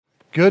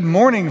Good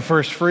morning,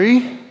 First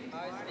Free.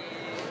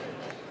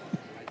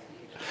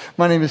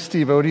 My name is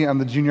Steve Odie. I'm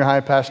the junior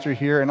high pastor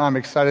here, and I'm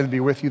excited to be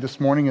with you this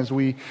morning as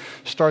we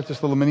start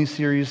this little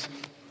mini-series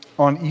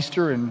on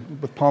Easter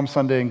and with Palm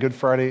Sunday and Good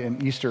Friday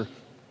and Easter.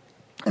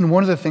 And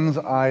one of the things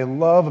I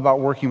love about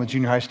working with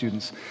junior high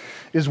students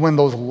is when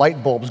those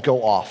light bulbs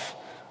go off,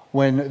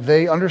 when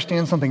they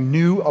understand something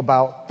new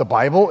about the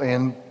Bible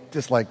and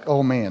just like,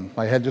 oh man,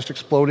 my head just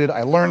exploded,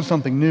 I learned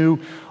something new,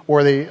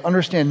 or they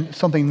understand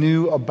something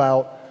new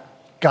about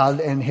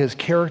God and His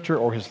character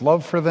or His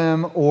love for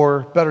them,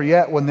 or better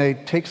yet, when they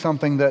take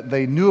something that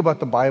they knew about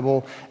the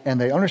Bible and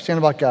they understand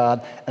about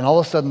God, and all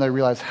of a sudden they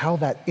realize how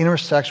that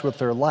intersects with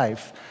their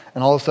life,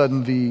 and all of a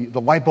sudden the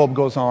light bulb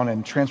goes on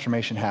and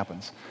transformation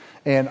happens.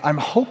 And I'm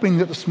hoping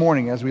that this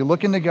morning, as we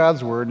look into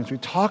God's Word, and as we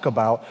talk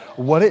about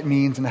what it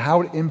means and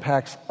how it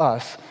impacts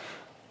us,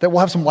 that we'll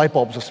have some light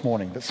bulbs this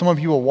morning, that some of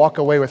you will walk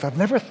away with, I've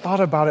never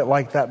thought about it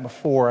like that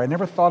before. I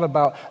never thought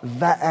about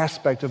that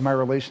aspect of my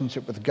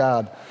relationship with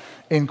God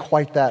in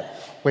quite that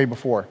way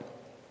before.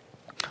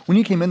 When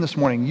you came in this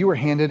morning, you were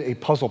handed a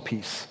puzzle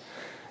piece.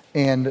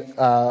 And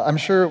I'm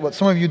sure what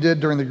some of you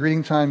did during the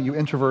greeting time, you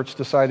introverts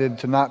decided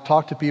to not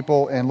talk to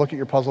people and look at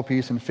your puzzle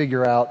piece and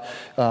figure out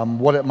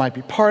what it might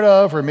be part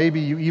of, or maybe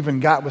you even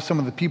got with some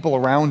of the people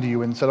around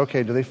you and said,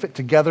 okay, do they fit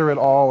together at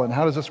all, and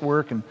how does this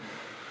work? And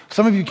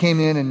some of you came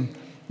in and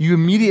you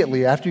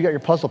immediately, after you got your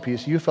puzzle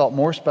piece, you felt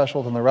more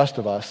special than the rest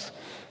of us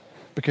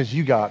because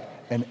you got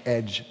an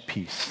edge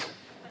piece.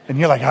 And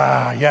you're like,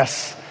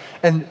 yes.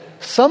 And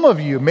some of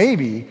you,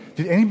 maybe,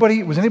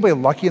 was anybody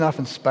lucky enough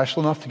and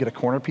special enough to get a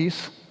corner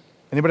piece?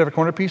 Anybody have a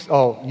corner piece?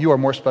 Oh, you are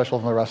more special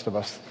than the rest of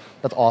us.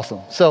 That's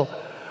awesome.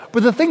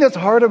 But the thing that's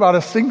hard about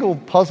a single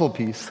puzzle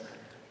piece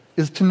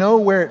is to know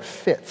where it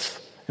fits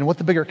and what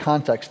the bigger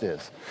context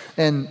is.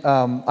 And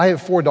I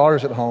have 4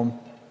 daughters at home.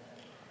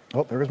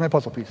 Oh, there goes my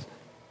puzzle piece.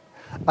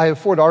 I have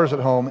 4 daughters at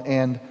home,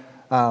 and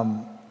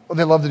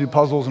they love to do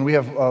puzzles, and we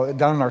have,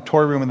 down in our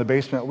toy room in the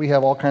basement, we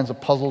have all kinds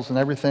of puzzles and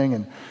everything,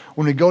 and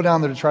when we go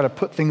down there to try to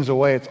put things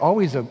away, it's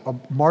always a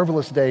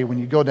marvelous day when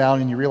you go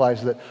down and you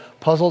realize that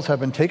puzzles have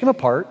been taken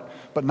apart,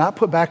 but not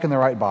put back in the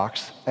right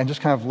box, and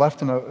just kind of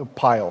left in a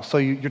pile. So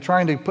you're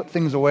trying to put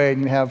things away,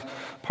 and you have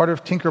part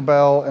of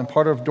Tinkerbell and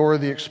part of Dora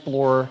the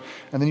Explorer,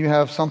 and then you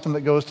have something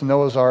that goes to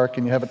Noah's Ark,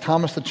 and you have a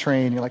Thomas the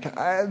Train, you're like,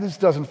 this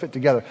doesn't fit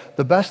together.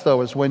 The best,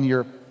 though, is when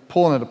you're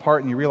pulling it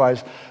apart and you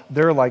realize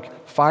there are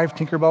like 5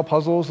 Tinkerbell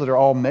puzzles that are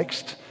all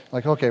mixed.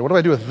 Like, okay, what do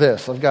I do with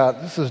this?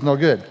 This is no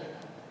good.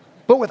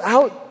 But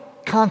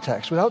without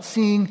context, without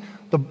seeing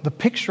the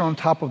picture on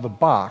top of the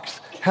box,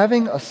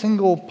 having a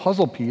single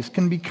puzzle piece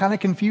can be kind of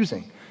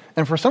confusing.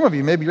 And for some of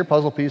you, maybe your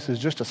puzzle piece is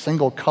just a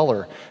single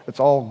color. It's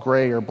all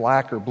gray or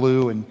black or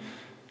blue, and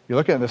you're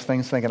looking at this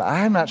thing thinking,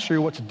 I'm not sure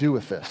what to do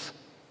with this.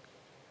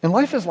 And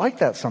life is like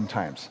that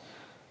sometimes.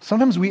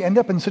 Sometimes we end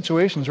up in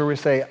situations where we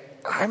say,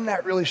 I'm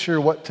not really sure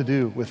what to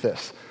do with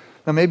this.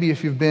 Now, maybe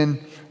if you've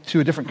been to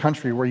a different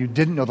country where you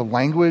didn't know the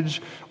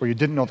language or you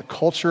didn't know the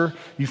culture,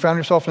 you found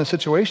yourself in a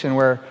situation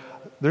where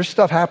there's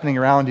stuff happening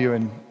around you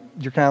and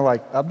you're kind of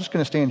like, I'm just going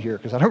to stand here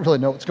because I don't really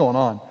know what's going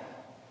on.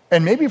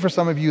 And maybe for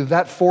some of you,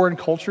 that foreign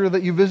culture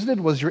that you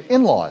visited was your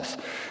in-laws.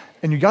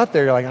 And you got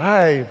there, you're like,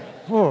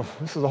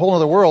 this is a whole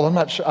other world.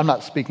 I'm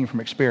not speaking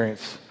from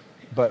experience,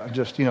 but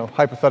just,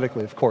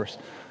 hypothetically, of course.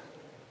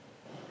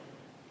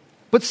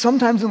 But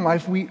sometimes in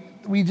life, we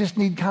just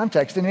need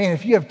context. And man,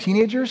 if you have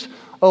teenagers,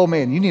 oh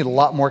man, you need a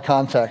lot more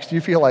context.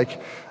 You feel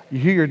like you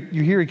hear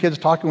your kids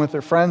talking with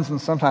their friends, and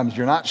sometimes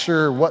you're not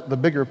sure what the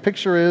bigger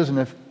picture is. And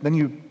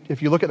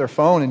if you look at their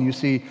phone and you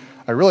see,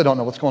 I really don't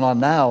know what's going on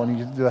now, and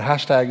you do the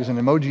hashtags and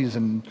emojis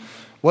and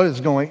what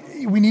is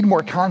going, we need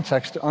more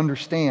context to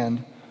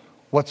understand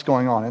what's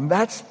going on. And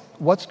that's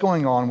what's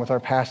going on with our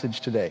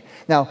passage today.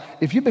 Now,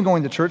 if you've been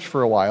going to church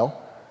for a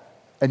while,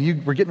 and you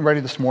were getting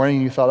ready this morning,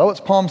 and you thought, it's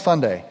Palm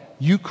Sunday,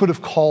 you could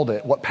have called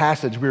it what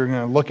passage we were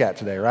going to look at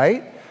today,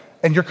 right?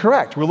 And you're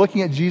correct. We're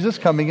looking at Jesus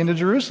coming into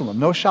Jerusalem.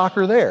 No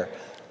shocker there.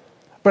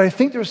 But I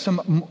think there's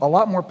a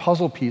lot more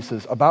puzzle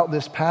pieces about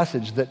this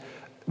passage that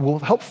will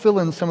help fill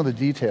in some of the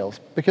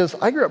details. Because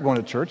I grew up going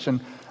to church,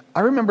 and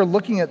I remember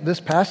looking at this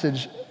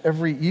passage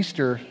every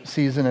Easter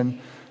season and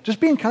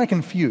just being kind of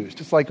confused.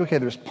 It's like, okay,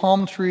 there's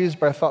palm trees,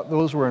 but I thought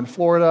those were in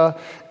Florida,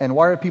 and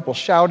why are people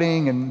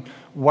shouting, and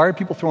why are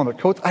people throwing their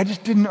coats? I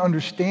just didn't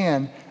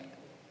understand.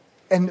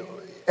 And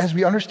as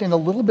we understand a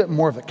little bit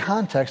more of the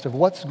context of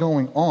what's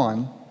going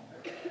on,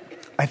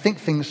 I think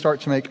things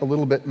start to make a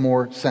little bit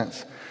more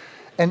sense.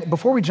 And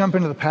before we jump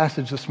into the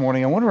passage this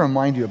morning, I want to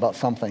remind you about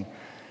something.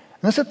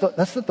 And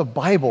that's that the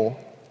Bible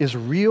is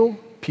real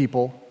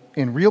people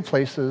in real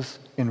places,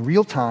 in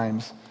real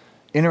times,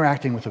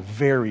 interacting with a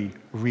very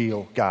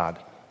real God.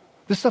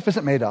 This stuff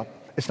isn't made up.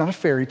 It's not a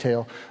fairy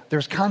tale.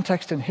 There's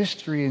context and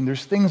history, and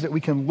there's things that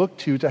we can look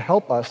to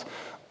help us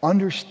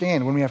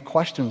understand when we have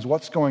questions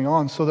what's going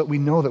on, so that we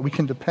know that we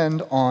can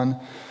depend on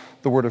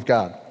the Word of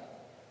God.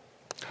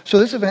 So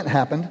this event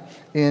happened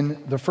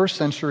in the first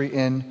century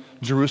in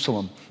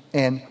Jerusalem.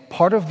 And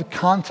part of the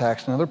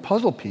context, another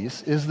puzzle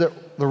piece, is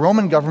that the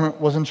Roman government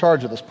was in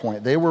charge at this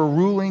point. They were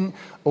ruling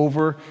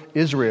over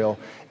Israel,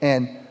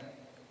 and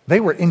they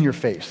were in your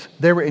face.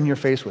 They were in your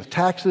face with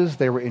taxes.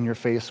 They were in your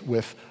face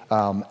with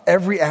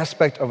every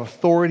aspect of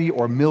authority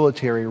or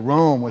military.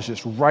 Rome was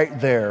just right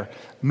there,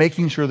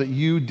 making sure that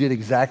you did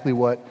exactly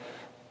what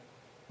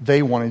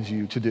they wanted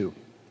you to do.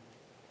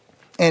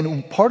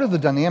 And part of the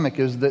dynamic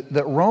is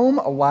that Rome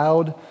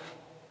allowed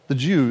the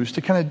Jews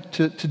to kind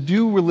of to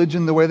do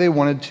religion the way they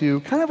wanted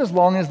to, kind of as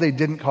long as they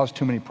didn't cause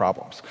too many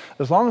problems.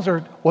 As long as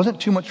there wasn't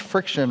too much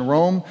friction,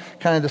 Rome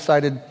kind of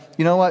decided,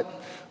 you know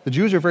what, the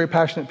Jews are very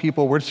passionate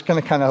people, we're just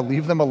going to kind of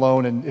leave them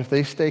alone, and if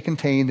they stay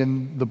contained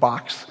in the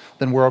box,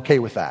 then we're okay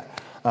with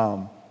that.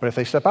 But if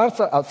they step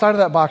outside of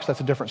that box,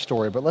 that's a different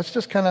story, but let's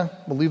just kind of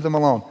leave them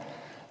alone.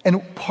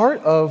 And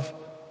part of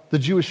the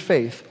Jewish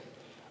faith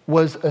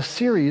was a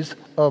series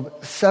of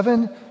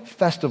 7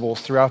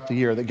 festivals throughout the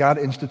year that God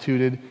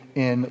instituted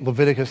in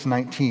Leviticus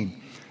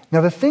 19. Now,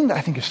 the thing that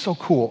I think is so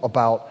cool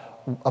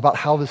about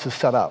how this is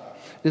set up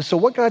is, so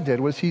what God did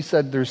was he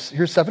said,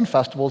 here's 7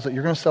 festivals that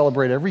you're going to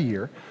celebrate every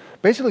year.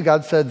 Basically,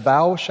 God said,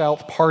 thou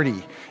shalt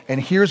party, and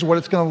here's what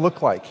it's going to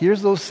look like.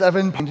 Here's those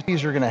 7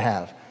 parties you're going to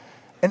have.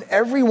 And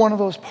every one of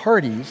those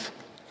parties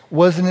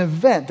was an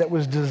event that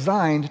was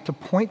designed to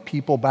point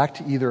people back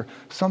to either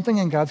something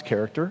in God's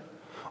character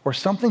or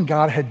something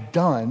God had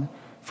done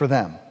for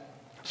them.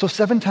 So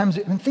 7 times,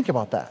 I mean, think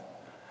about that.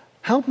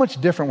 How much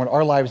different would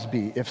our lives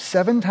be if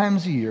 7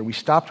 times a year we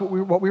stopped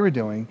what we were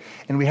doing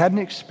and we had an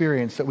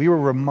experience that we were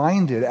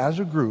reminded as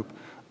a group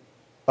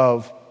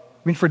of,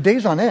 I mean, for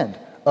days on end,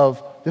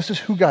 of this is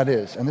who God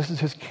is, and this is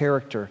his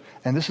character,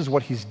 and this is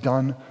what he's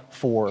done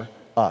for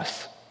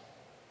us.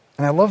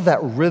 And I love that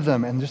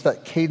rhythm and just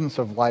that cadence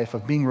of life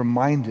of being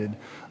reminded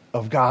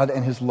of God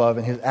and his love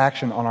and his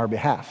action on our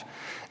behalf.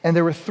 And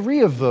there were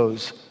 3 of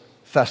those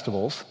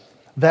festivals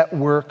that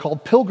were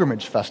called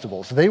pilgrimage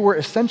festivals. They were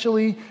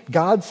essentially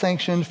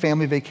God-sanctioned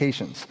family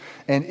vacations.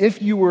 And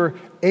if you were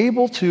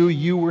able to,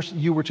 you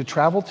were to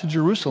travel to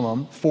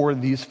Jerusalem for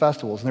these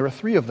festivals. And there were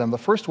 3 of them. The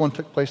first one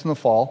took place in the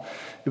fall.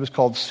 It was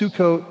called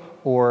Sukkot,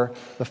 or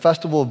the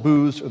Festival of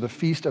Booths, or the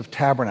Feast of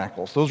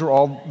Tabernacles. Those were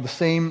all the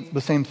same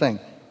thing.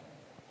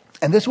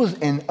 And this was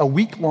in a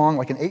week-long,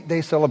 like an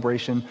 8-day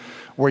celebration,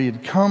 where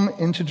you'd come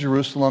into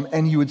Jerusalem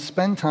and you would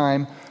spend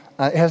time.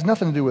 It has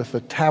nothing to do with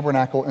the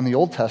tabernacle in the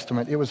Old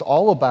Testament. It was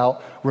all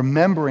about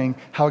remembering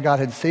how God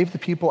had saved the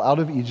people out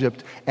of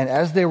Egypt, and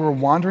as they were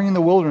wandering in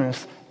the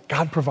wilderness,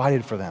 God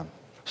provided for them.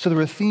 So there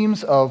were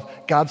themes of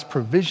God's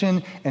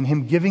provision and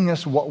him giving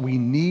us what we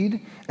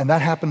need, and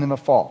that happened in the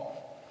fall.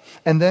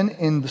 And then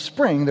in the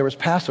spring, there was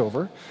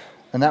Passover,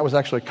 and that was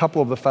actually a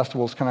couple of the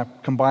festivals kind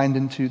of combined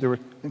into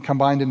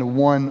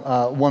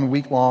one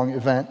week-long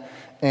event,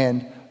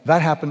 and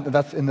that happened.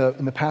 That's in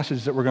the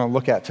passage that we're going to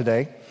look at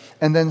today.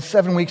 And then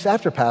 7 weeks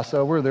after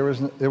Passover, there was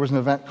an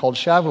event called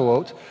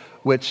Shavuot,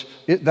 which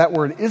that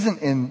word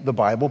isn't in the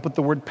Bible, but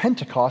the word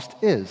Pentecost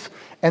is.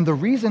 And the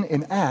reason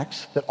in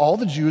Acts that all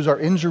the Jews are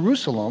in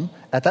Jerusalem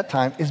at that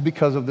time is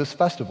because of this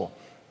festival.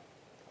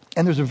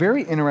 And there's a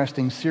very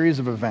interesting series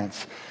of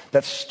events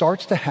that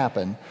starts to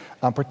happen,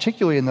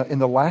 particularly in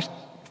the last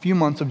few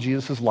months of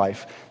Jesus'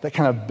 life, that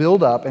kind of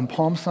build up, and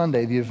Palm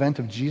Sunday, the event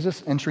of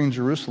Jesus entering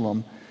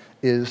Jerusalem,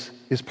 is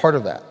part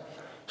of that.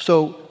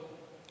 So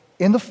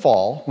in the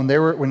fall,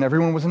 when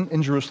everyone was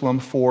in Jerusalem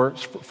for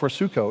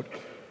Sukkot,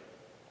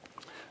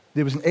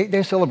 there was an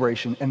 8-day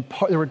celebration, and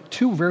there were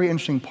 2 very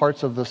interesting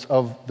parts of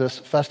this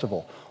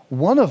festival.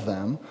 One of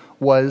them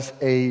was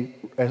a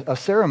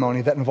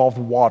ceremony that involved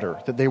water,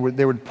 that they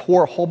would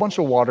pour a whole bunch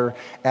of water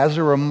as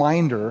a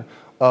reminder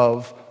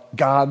of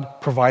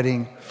God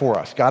providing for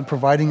us, God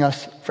providing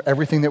us for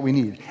everything that we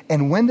need.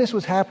 And when this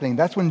was happening,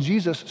 that's when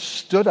Jesus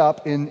stood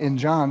up in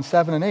John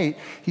 7 and 8.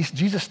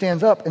 Jesus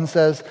stands up and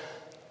says,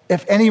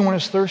 if anyone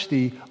is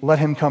thirsty, let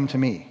him come to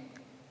me.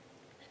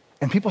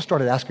 And people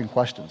started asking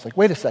questions, like,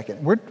 wait a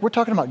second, we're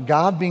talking about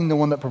God being the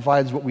one that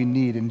provides what we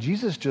need, and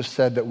Jesus just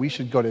said that we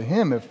should go to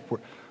him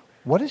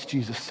what is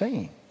Jesus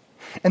saying?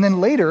 And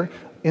then later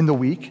in the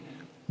week,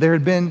 there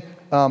had been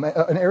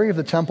an area of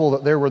the temple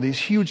that there were these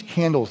huge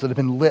candles that had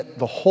been lit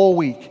the whole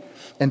week,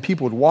 and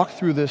people would walk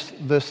through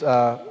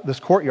this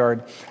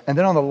courtyard, and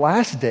then on the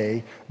last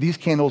day, these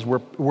candles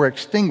were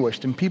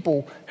extinguished, and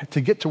people, to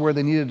get to where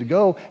they needed to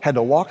go, had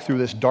to walk through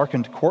this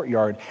darkened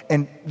courtyard.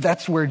 And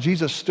that's where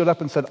Jesus stood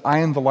up and said, I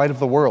am the light of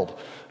the world.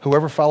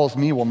 Whoever follows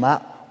me will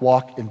not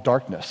walk in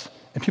darkness.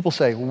 And people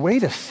say,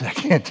 wait a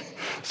second.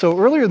 So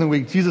earlier in the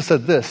week, Jesus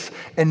said this,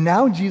 and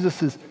now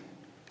Jesus is,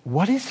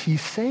 what is he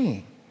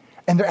saying?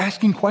 And they're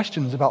asking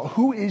questions about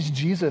who is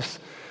Jesus,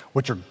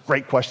 which are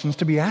great questions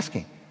to be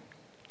asking.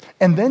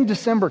 And then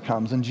December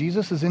comes, and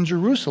Jesus is in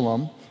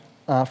Jerusalem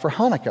for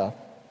Hanukkah.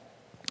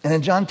 And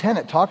in John 10,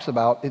 it talks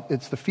about,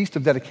 it's the Feast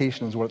of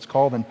Dedication is what it's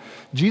called, and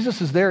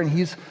Jesus is there, and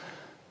he's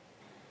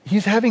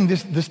having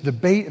this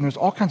debate, and there's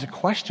all kinds of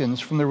questions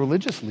from the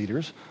religious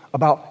leaders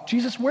about,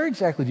 Jesus, where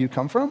exactly do you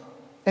come from?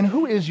 And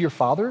who is your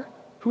father?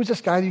 Who is this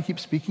guy that you keep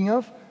speaking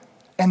of?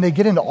 And they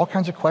get into all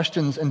kinds of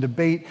questions and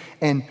debate.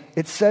 And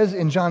it says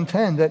in John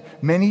 10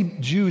 that many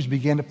Jews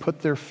began to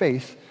put their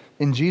faith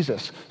in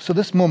Jesus. So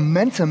this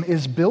momentum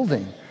is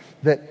building,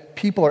 that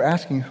people are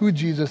asking who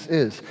Jesus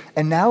is.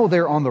 And now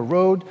they're on the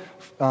road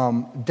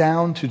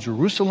down to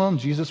Jerusalem.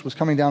 Jesus was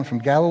coming down from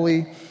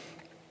Galilee.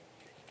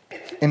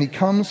 And he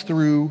comes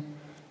through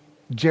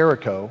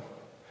Jericho,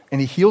 and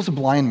he heals a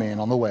blind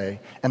man on the way,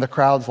 and the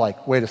crowd's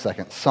like, wait a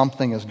second,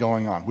 something is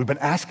going on. We've been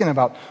asking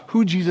about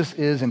who Jesus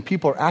is, and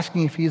people are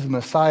asking if he's the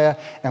Messiah,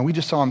 and we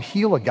just saw him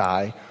heal a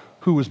guy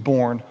who was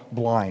born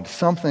blind.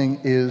 Something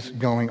is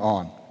going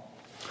on.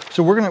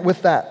 So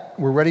with that,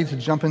 we're ready to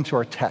jump into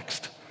our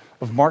text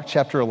of Mark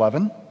chapter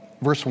 11,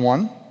 verse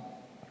 1.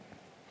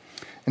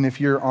 And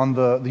if you're on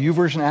the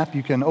YouVersion app,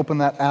 you can open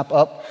that app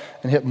up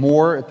and hit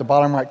more at the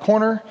bottom right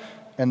corner,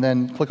 and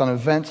then click on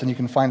events, and you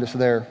can find us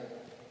there.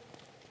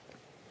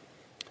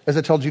 As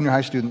I tell junior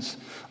high students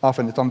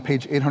often, it's on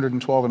page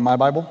 812 in my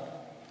Bible.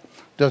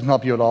 Doesn't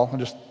help you at all,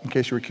 just in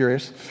case you were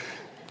curious.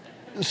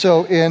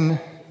 So in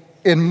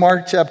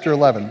Mark chapter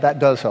 11, that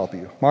does help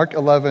you. Mark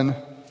 11,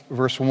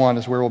 verse 1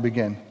 is where we'll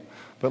begin.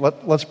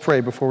 But let's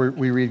pray before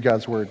we read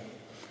God's word.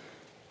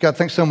 God,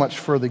 thanks so much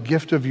for the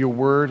gift of your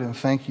word, and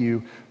thank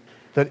you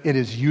that it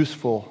is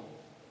useful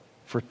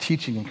for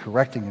teaching and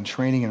correcting and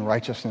training in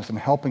righteousness and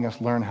helping us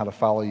learn how to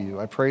follow you.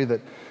 I pray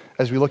that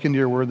as we look into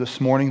your word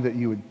this morning, that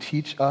you would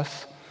teach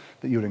us,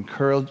 that you would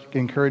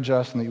encourage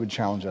us, and that you would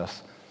challenge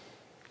us.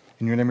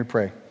 In your name we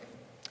pray.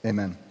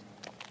 Amen.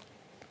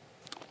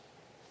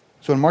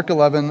 So in Mark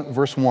 11,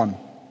 verse 1, it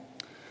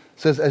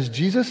says, as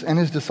Jesus and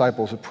his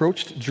disciples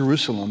approached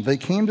Jerusalem, they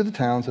came to the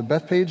towns of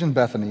Bethphage and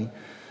Bethany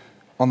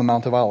on the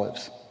Mount of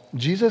Olives.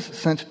 Jesus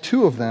sent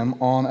two of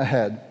them on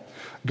ahead.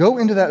 Go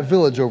into that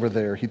village over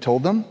there, he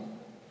told them.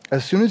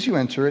 As soon as you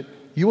enter it,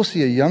 you will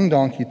see a young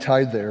donkey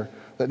tied there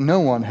that no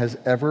one has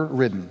ever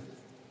ridden.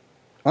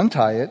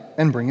 Untie it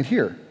and bring it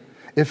here.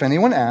 If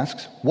anyone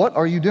asks, what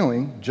are you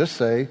doing? Just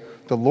say,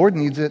 the Lord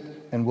needs it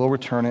and will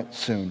return it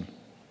soon.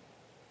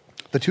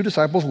 The two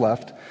disciples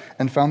left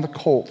and found the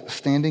colt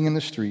standing in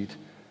the street,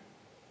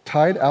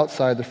 tied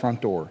outside the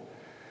front door.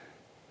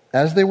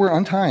 As they were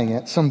untying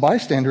it, some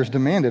bystanders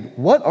demanded,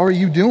 what are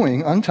you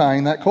doing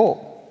untying that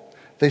colt?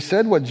 They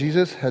said what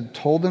Jesus had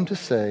told them to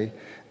say,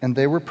 and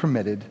they were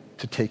permitted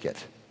to take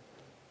it.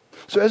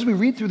 So as we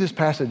read through this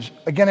passage,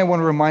 again, I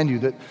want to remind you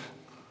that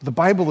the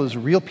Bible is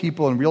real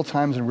people in real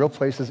times and real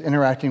places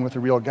interacting with a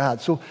real God.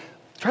 So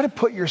try to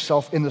put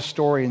yourself in the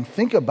story and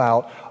think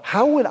about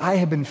how would I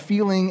have been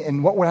feeling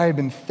and what would I have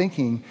been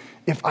thinking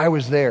if I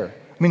was there?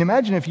 I mean,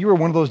 imagine if you were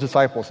one of those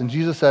disciples and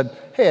Jesus said,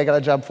 hey, I got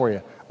a job for you.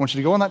 I want you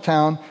to go in that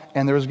town,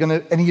 and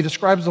he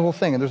describes the whole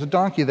thing, and there's a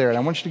donkey there, and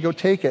I want you to go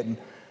take it. And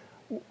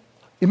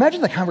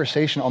imagine the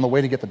conversation on the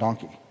way to get the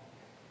donkey.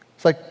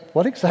 It's like,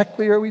 what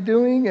exactly are we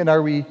doing? And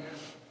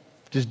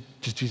does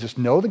Jesus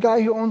know the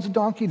guy who owns the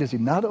donkey? Does he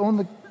not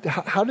own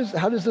how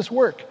does this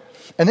work?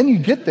 And then you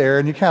get there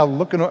and you kind of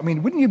looking,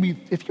 wouldn't you be,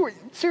 if you were,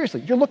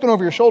 seriously, you're looking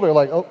over your shoulder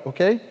like, oh,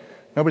 okay,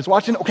 nobody's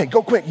watching, okay,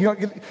 go quick.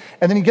 And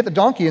then you get the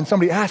donkey and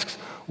somebody asks,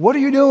 what are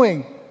you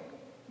doing?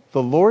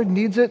 The Lord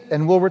needs it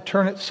and will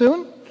return it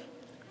soon.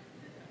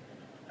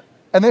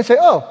 And they say,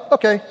 oh,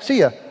 okay,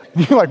 see ya.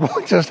 You're like,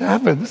 what just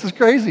happened? This is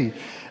crazy.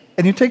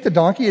 And you take the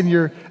donkey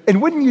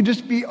and wouldn't you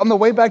just be on the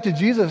way back to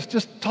Jesus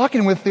just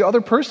talking with the other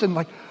person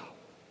like,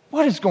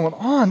 what is going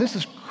on? This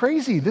is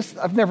crazy.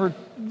 I've never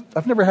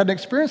had an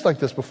experience like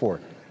this before.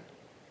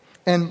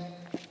 And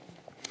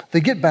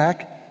they get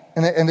back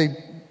and they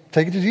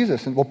take it to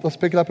Jesus. And let's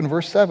pick it up in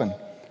verse 7.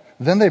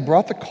 Then they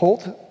brought the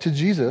colt to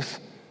Jesus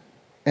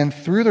and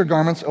threw their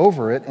garments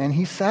over it, and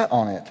he sat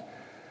on it.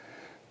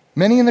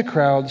 Many in the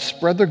crowd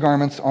spread their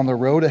garments on the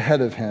road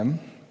ahead of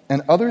him,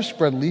 and others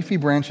spread leafy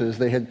branches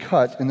they had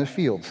cut in the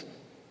fields.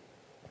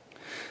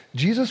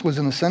 Jesus was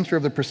in the center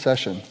of the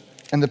procession,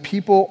 and the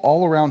people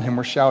all around him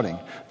were shouting,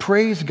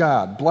 praise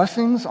God,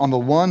 blessings on the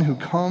one who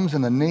comes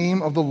in the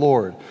name of the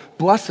Lord,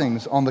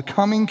 blessings on the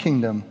coming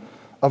kingdom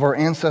of our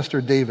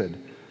ancestor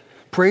David.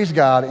 Praise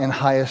God in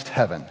highest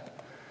heaven.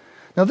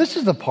 Now this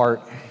is the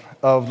part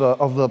of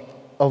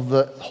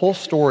the whole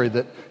story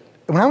that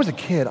when I was a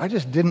kid, I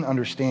just didn't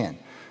understand.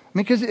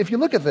 Because if you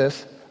look at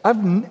this,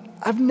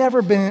 I've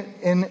never been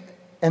in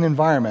an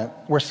environment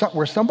where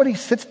somebody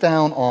sits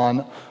down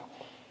on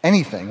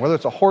anything, whether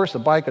it's a horse, a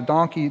bike, a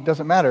donkey, it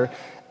doesn't matter,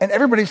 and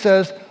everybody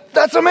says,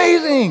 that's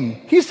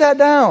amazing! He sat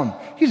down.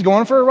 He's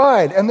going for a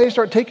ride. And they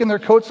start taking their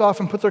coats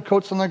off and put their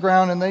coats on the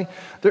ground, and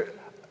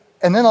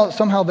then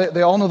somehow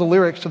they all know the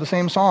lyrics to the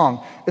same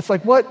song. It's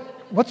like,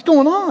 what's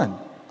going on?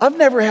 I've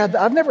never had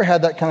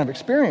that kind of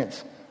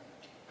experience.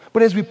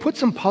 But as we put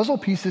some puzzle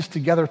pieces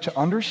together to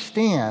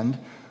understand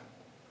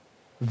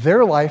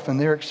their life and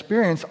their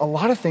experience, a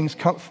lot of things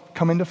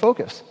come into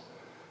focus.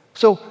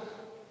 So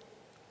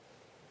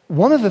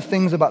one of the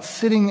things about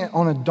sitting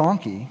on a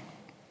donkey,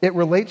 it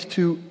relates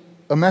to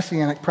a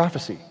messianic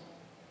prophecy.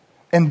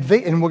 And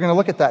we're going to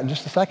look at that in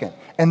just a second.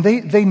 And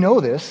they know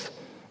this,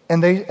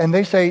 and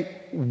they say,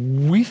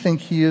 we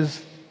think he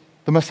is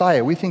the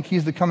Messiah. We think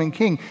he's the coming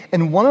king.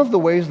 And one of the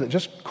ways that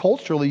just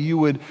culturally you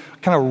would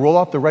kind of roll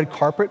out the red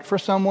carpet for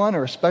someone,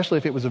 or especially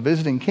if it was a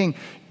visiting king,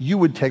 you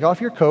would take off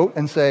your coat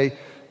and say,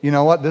 you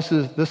know what, this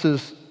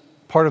is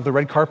part of the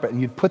red carpet. And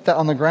you'd put that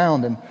on the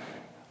ground. And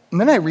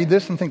then I read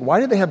this and think, why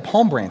did they have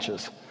palm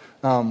branches?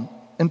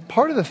 And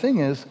part of the thing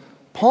is,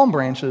 palm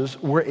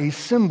branches were a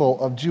symbol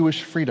of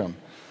Jewish freedom.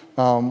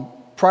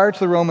 Prior to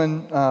the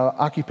Roman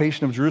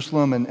occupation of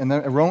Jerusalem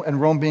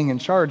and Rome being in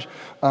charge,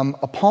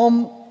 a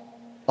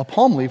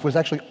palm leaf was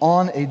actually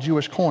on a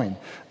Jewish coin.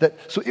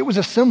 So it was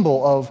a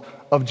symbol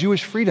of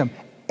Jewish freedom.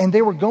 And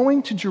they were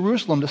going to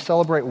Jerusalem to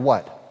celebrate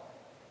what?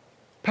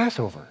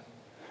 Passover.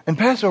 And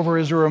Passover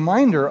is a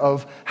reminder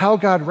of how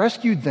God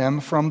rescued them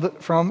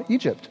from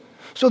Egypt.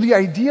 So the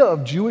idea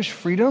of Jewish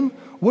freedom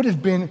would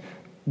have been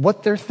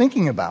what they're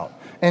thinking about.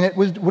 And it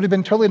would have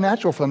been totally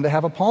natural for them to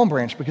have a palm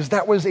branch because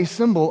that was a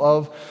symbol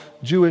of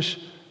Jewish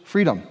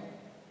freedom.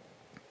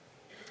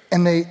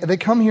 And they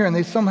come here and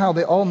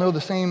they all know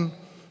the same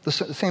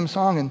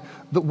song. And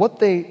what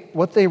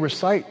they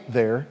recite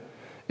there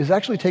is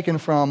actually taken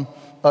from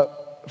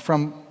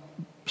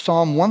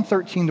Psalm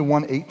 113 to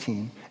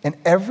 118. And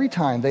every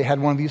time they had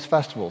one of these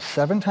festivals,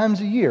 7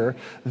 times a year,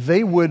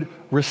 they would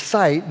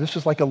recite, this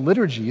is like a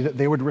liturgy that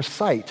they would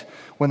recite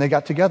when they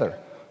got together.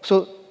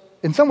 So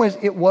in some ways,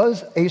 it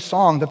was a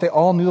song that they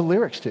all knew the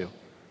lyrics to,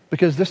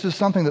 because this is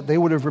something that they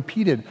would have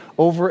repeated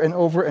over and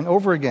over and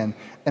over again.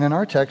 And in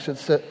our text,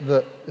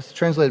 it's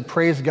translated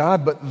praise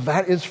God, but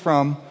that is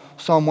from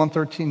Psalm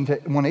 113 to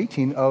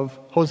 118 of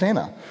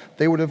Hosanna.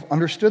 They would have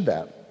understood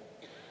that.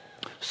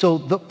 So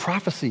the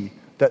prophecy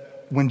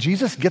that when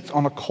Jesus gets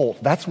on a colt,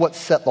 that's what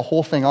set the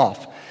whole thing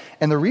off.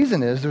 And the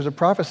reason is there's a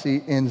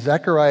prophecy in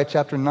Zechariah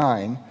chapter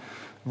 9,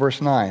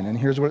 verse 9, and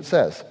here's what it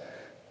says.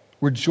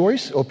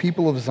 Rejoice, O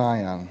people of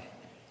Zion.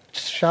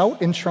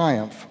 Shout in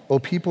triumph, O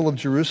people of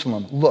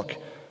Jerusalem. Look,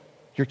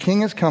 your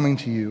king is coming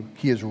to you.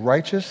 He is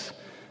righteous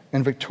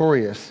and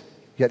victorious,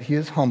 yet he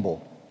is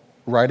humble,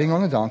 riding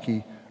on a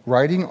donkey,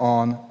 riding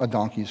on a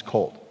donkey's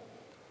colt.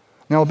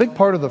 Now, a big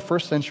part of the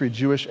first century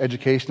Jewish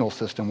educational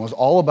system was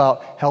all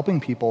about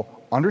helping people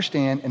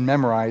understand and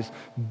memorize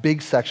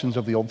big sections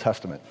of the Old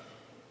Testament.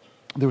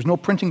 There was no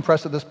printing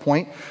press at this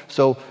point,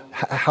 so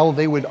how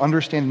they would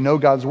understand and know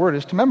God's word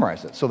is to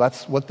memorize it. So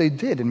that's what they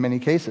did in many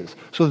cases.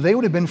 So they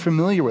would have been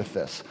familiar with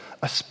this,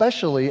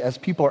 especially as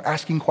people are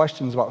asking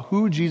questions about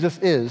who Jesus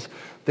is.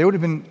 They would have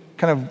been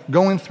kind of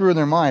going through in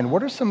their mind,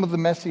 what are some of the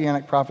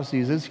messianic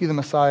prophecies? Is he the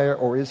Messiah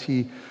or is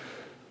he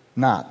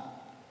not?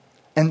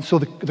 And so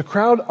the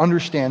crowd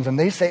understands, and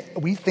they say,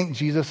 we think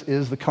Jesus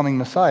is the coming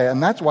Messiah.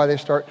 And that's why they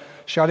start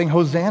shouting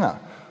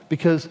Hosanna,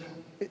 because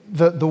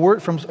the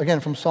word from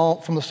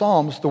the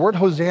Psalms, the word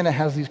Hosanna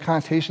has these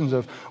connotations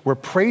of we're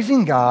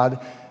praising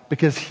God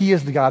because he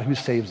is the God who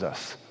saves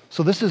us.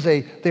 So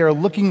they are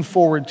looking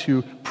forward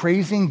to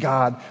praising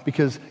God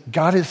because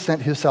God has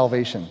sent his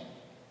salvation.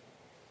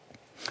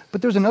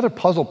 But there's another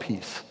puzzle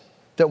piece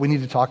that we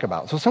need to talk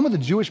about. So some of the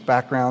Jewish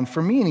background,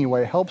 for me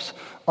anyway, helps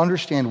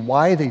understand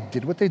why they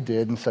did what they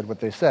did and said what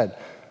they said.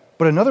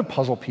 But another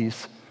puzzle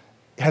piece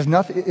has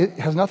nothing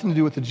to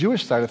do with the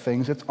Jewish side of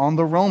things. It's on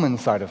the Roman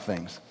side of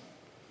things.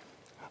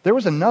 There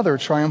was another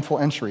triumphal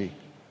entry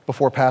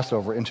before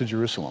Passover into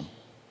Jerusalem.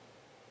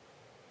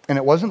 And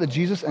it wasn't that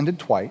Jesus entered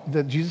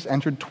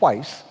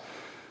twice.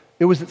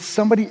 It was that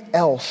somebody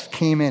else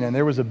came in and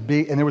there was a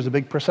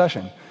big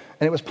procession.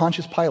 And it was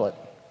Pontius Pilate.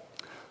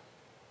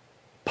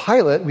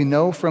 Pilate, we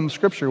know from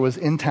Scripture, was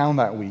in town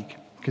that week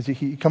because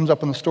he comes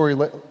up in the story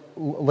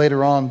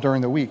later on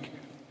during the week.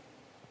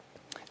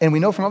 And we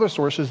know from other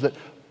sources that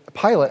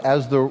Pilate,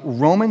 as the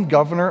Roman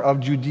governor of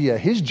Judea,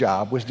 his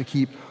job was to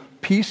keep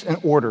peace and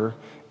order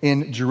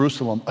in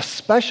Jerusalem,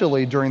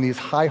 especially during these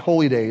high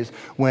holy days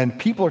when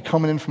people are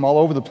coming in from all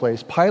over the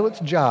place. Pilate's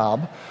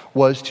job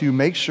was to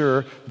make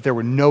sure that there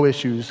were no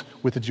issues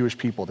with the Jewish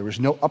people. There was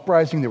no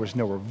uprising, there was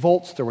no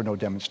revolts, there were no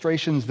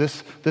demonstrations.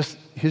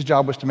 His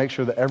job was to make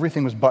sure that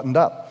everything was buttoned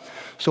up.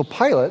 So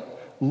Pilate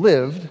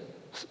lived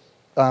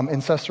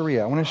in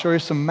Caesarea. I want to show you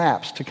some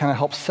maps to kind of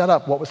help set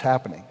up what was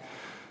happening.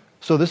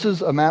 So this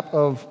is a map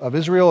of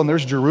Israel, and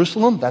there's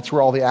Jerusalem. That's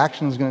where all the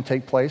action is going to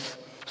take place.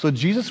 So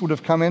Jesus would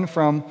have come in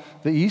from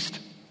the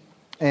east,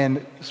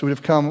 and so would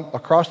have come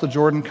across the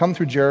Jordan, come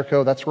through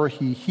Jericho. That's where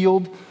he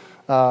healed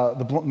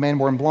the man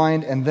born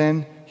blind, and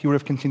then he would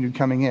have continued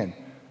coming in.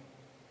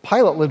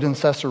 Pilate lived in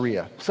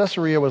Caesarea.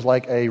 Caesarea was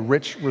like a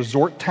rich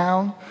resort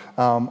town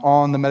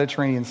on the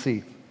Mediterranean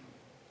Sea.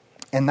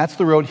 And that's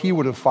the road he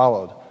would have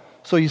followed.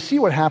 So you see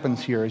what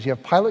happens here is you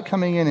have Pilate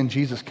coming in and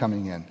Jesus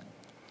coming in.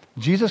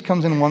 Jesus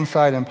comes in one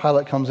side and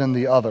Pilate comes in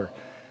the other.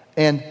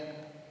 And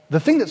the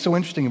thing that's so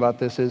interesting about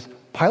this is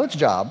Pilate's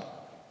job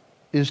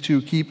is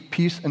to keep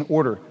peace and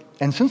order.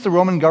 And since the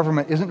Roman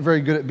government isn't very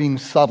good at being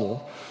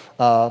subtle,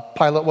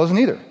 Pilate wasn't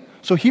either.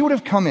 So he would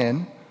have come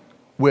in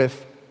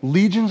with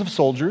legions of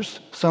soldiers.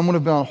 Some would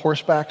have been on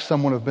horseback,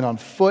 some would have been on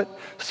foot,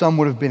 some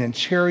would have been in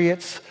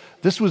chariots.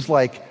 This was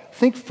like,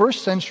 think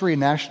first century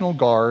National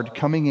Guard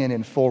coming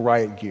in full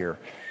riot gear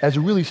as a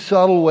really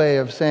subtle way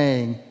of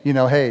saying,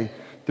 hey,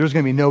 there's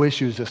going to be no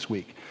issues this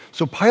week.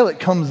 So Pilate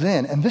comes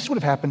in, and this would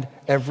have happened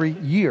every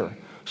year.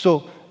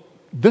 So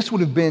this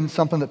would have been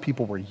something that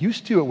people were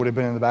used to. It would have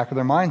been in the back of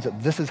their minds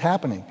that this is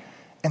happening.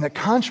 And the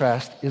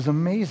contrast is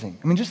amazing.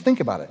 I mean, just think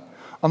about it.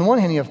 On the one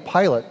hand, you have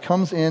Pilate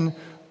comes in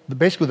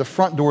basically the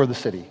front door of the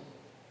city.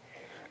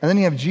 And then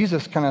you have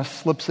Jesus kind of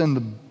slips in the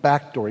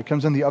back door. He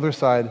comes in the other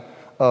side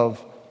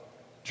of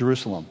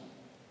Jerusalem.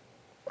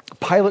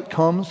 Pilate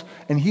comes,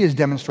 and he is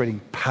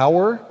demonstrating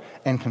power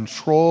and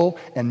control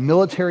and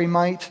military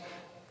might.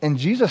 And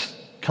Jesus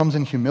comes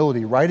in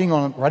humility, riding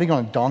on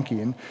a donkey.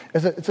 And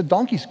it's a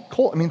donkey's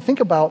colt. I mean, think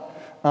about,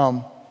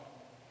 on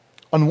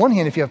one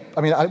hand,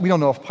 we don't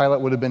know if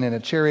Pilate would have been in a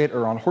chariot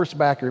or on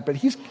horseback, but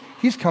he's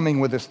coming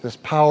with this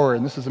power,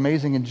 and this is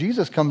amazing. And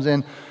Jesus comes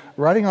in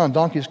riding on a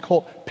donkey's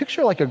colt.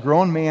 Picture like a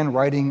grown man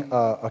riding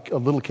a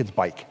little kid's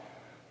bike.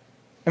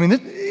 I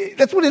mean,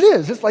 that's what it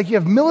is. It's like you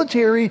have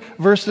military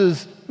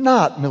versus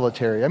not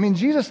military. I mean,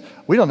 Jesus,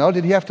 we don't know.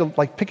 Did he have to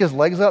pick his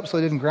legs up so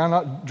he didn't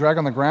drag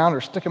on the ground,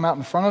 or stick him out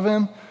in front of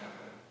him?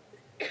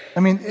 I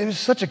mean, it was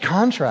such a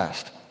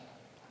contrast.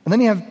 And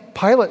then you have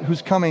Pilate,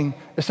 who's coming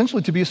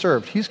essentially to be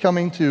served. He's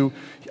coming to,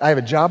 I have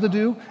a job to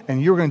do,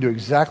 and you're going to do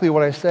exactly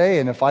what I say,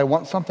 and if I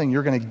want something,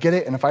 you're going to get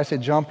it, and if I say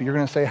jump, you're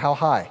going to say how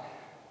high.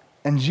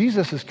 And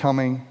Jesus is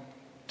coming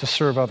to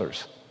serve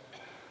others.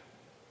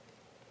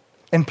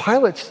 And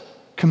Pilate's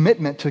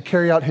commitment to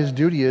carry out his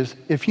duty is,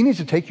 if he needs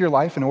to take your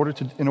life in order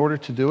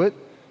to do it,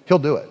 he'll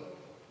do it.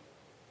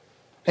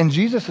 And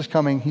Jesus is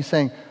coming, he's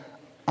saying,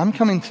 I'm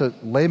coming to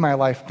lay my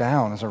life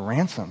down as a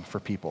ransom for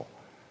people.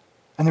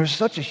 And there's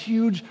such a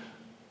huge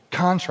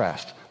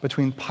contrast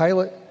between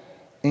Pilate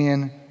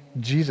and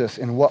Jesus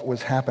in what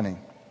was happening.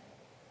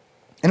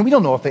 And we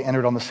don't know if they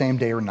entered on the same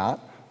day or not,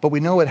 but we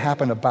know it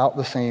happened about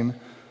the same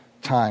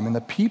time. And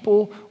the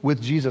people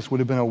with Jesus would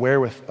have been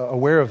aware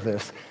of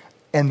this.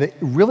 And the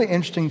really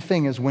interesting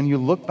thing is when you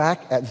look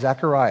back at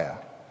Zechariah,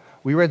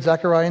 we read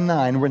Zechariah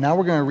 9, now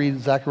we're going to read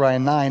Zechariah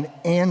 9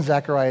 and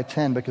Zechariah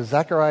 10, because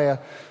Zechariah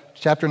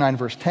chapter 9,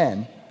 verse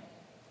 10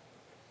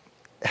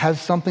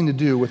 has something to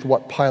do with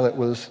what Pilate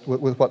was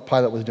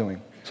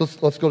doing. So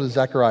let's go to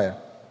Zechariah.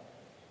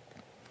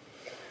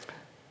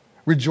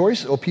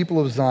 Rejoice, O people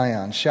of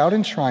Zion. Shout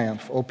in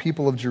triumph, O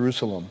people of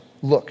Jerusalem.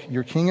 Look,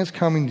 your king is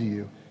coming to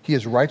you. He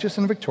is righteous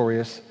and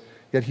victorious,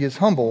 yet he is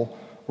humble,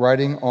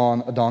 riding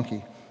on a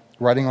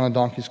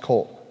donkey's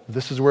colt.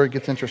 This is where it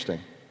gets interesting.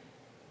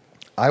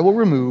 I will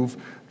remove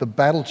the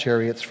battle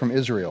chariots from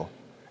Israel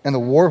and the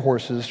war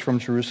horses from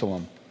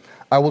Jerusalem.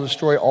 I will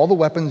destroy all the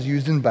weapons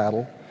used in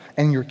battle,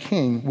 and your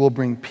king will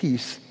bring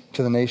peace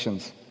to the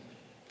nations.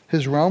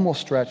 His realm will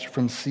stretch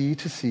from sea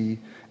to sea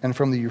and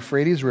from the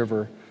Euphrates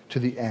River to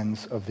the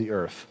ends of the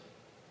earth.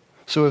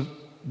 So if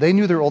they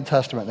knew their Old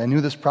Testament, they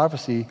knew this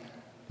prophecy,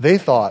 they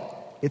thought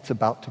it's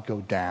about to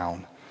go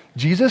down.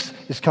 Jesus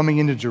is coming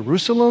into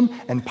Jerusalem,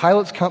 and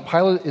Pilate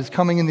is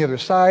coming in the other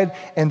side,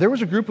 and there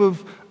was a group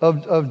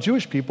of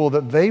Jewish people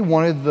that they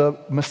wanted the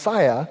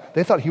Messiah.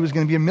 They thought he was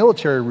going to be a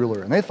military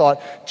ruler, and they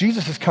thought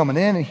Jesus is coming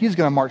in, and he's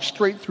going to march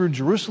straight through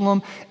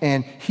Jerusalem,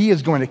 and he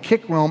is going to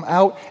kick Rome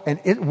out, and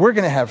we're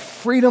going to have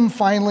freedom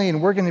finally, and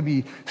we're going to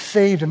be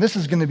saved, and this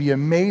is going to be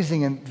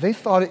amazing. And they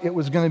thought it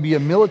was going to be a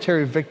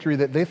military victory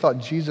that they thought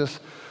Jesus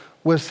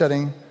was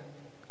setting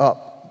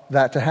up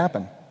that to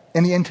happen.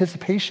 And the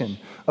anticipation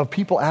of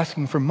people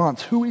asking for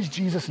months, who is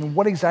Jesus and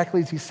what exactly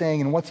is he saying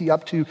and what's he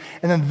up to?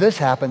 And then this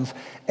happens,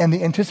 and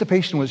the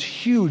anticipation was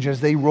huge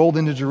as they rolled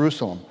into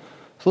Jerusalem.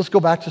 So let's go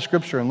back to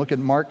Scripture and look at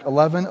Mark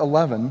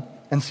 11:11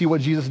 and see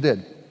what Jesus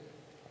did.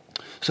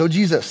 So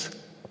Jesus,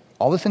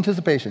 all this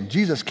anticipation,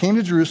 Jesus came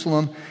to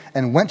Jerusalem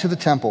and went to the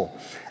temple.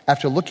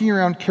 After looking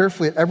around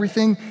carefully at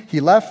everything, he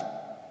left.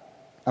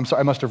 I'm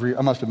sorry, I must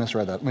have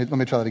misread that. Let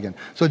me try that again.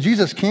 So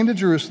Jesus came to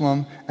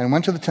Jerusalem and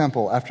went to the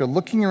temple. After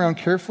looking around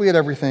carefully at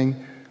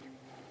everything,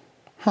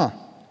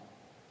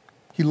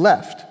 he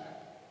left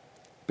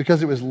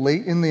because it was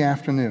late in the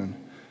afternoon.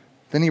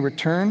 Then he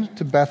returned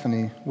to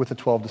Bethany with the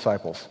 12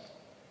 disciples.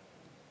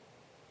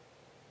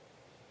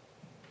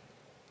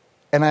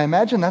 And I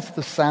imagine that's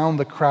the sound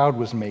the crowd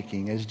was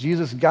making as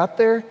Jesus got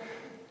there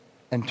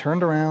and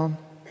turned around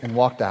and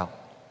walked out.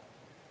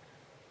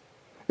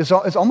 It's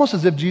almost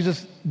as if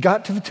Jesus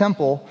got to the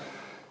temple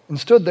and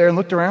stood there and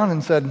looked around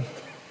and said,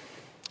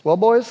 well,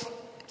 boys,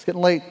 it's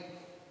getting late.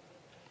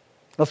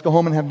 Let's go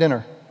home and have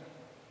dinner.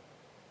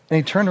 And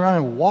he turned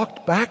around and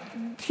walked back.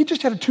 He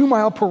just had a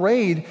 2-mile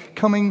parade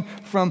coming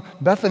from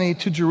Bethany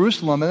to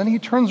Jerusalem. And then he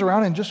turns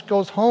around and just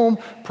goes home,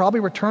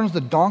 probably returns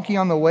the donkey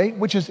on the way,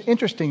 which is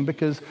interesting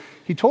because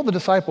he told the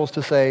disciples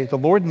to say, the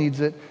Lord needs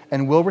it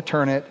and we'll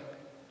return it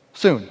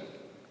soon.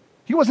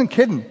 He wasn't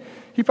kidding.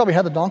 He probably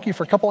had the donkey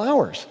for a couple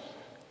hours.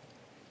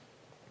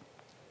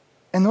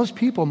 And those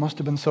people must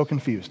have been so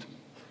confused.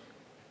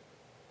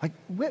 Like,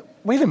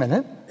 wait a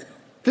minute.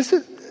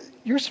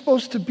 You're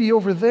supposed to be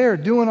over there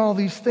doing all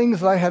these things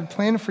that I had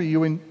planned for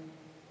you. And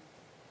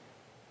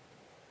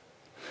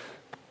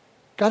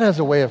God has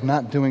a way of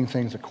not doing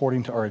things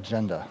according to our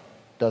agenda,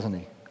 doesn't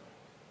he?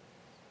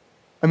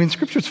 I mean,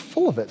 Scripture's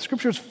full of it.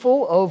 Scripture's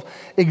full of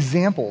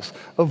examples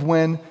of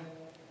when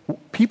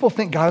people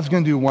think God is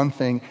going to do one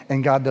thing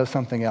and God does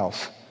something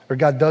else, or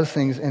God does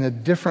things in a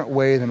different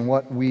way than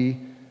what we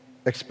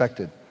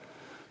expected.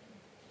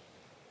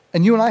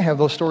 And you and I have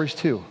those stories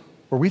too,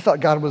 where we thought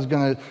God was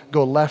going to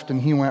go left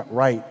and he went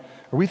right,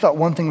 or we thought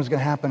one thing was going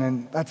to happen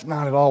and that's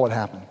not at all what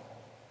happened.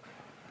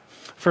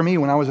 For me,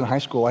 when I was in high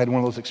school, I had one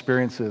of those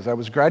experiences. I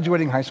was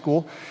graduating high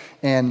school,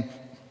 and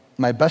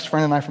my best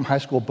friend and I from high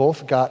school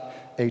both got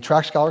a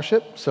track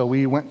scholarship, so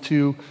we went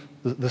to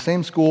the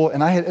same school,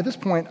 and at this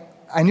point,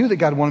 I knew that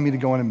God wanted me to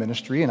go into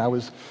ministry, and I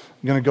was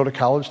going to go to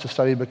college to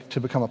study to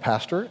become a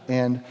pastor,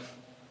 and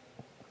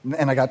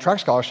I got a track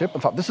scholarship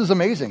and thought, this is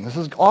amazing, this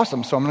is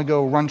awesome, so I'm going to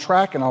go run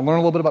track, and I'll learn a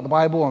little bit about the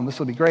Bible, and this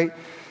will be great.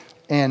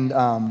 And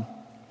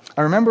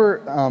I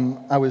remember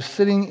I was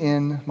sitting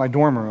in my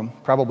dorm room,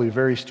 probably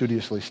very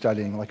studiously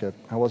studying,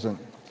 I wasn't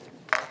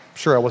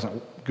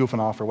goofing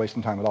off or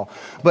wasting time at all.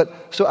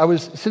 But so I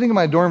was sitting in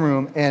my dorm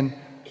room, and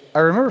I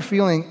remember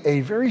feeling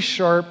a very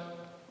sharp,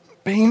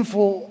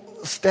 painful,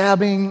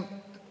 stabbing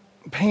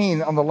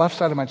pain on the left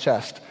side of my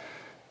chest.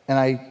 And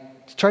I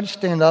tried to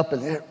stand up,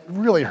 and it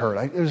really hurt.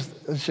 It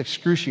was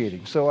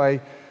excruciating. So I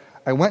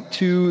went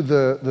to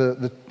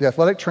the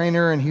athletic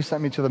trainer, and he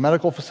sent me to the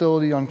medical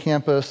facility on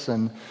campus,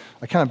 and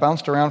I kind of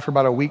bounced around for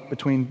about a week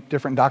between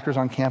different doctors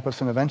on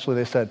campus, and eventually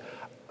they said,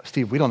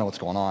 Steve, we don't know what's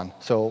going on,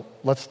 so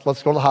let's go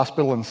to the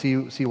hospital and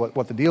see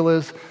what the deal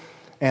is.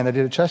 And I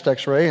did a chest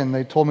x-ray, and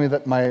they told me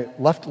that my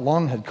left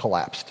lung had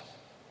collapsed,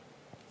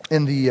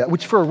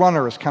 which for a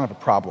runner is kind of a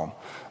problem.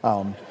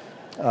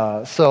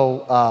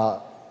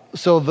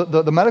 So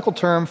the medical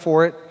term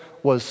for it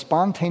was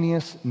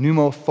spontaneous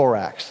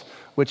pneumothorax,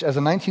 which as a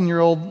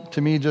 19-year-old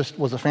to me just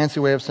was a fancy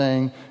way of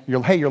saying,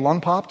 hey, your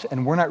lung popped,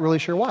 and we're not really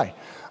sure why.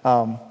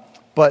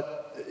 But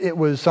it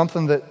was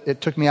something that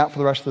it took me out for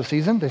the rest of the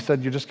season. They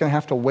said, you're just going to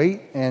have to wait,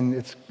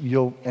 and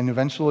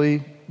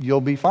eventually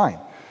you'll be fine.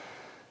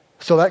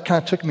 So that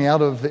kind of took me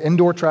out of the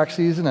indoor track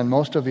season and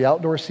most of the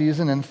outdoor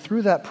season, and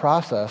through that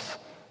process,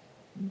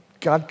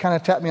 God kind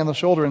of tapped me on the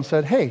shoulder and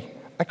said, hey,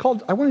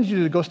 I wanted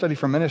you to go study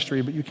for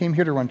ministry, but you came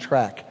here to run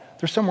track.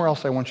 There's somewhere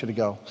else I want you to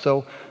go.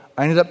 So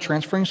I ended up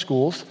transferring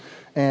schools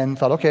and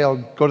thought, okay, I'll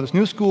go to this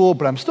new school,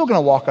 but I'm still going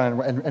to walk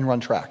on and run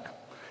track.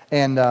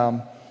 And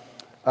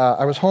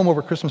I was home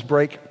over Christmas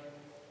break.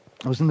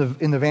 I was in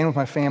the van with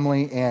my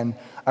family, and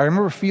I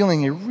remember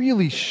feeling a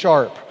really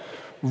sharp,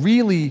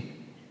 really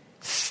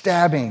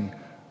stabbing,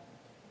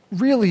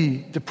 really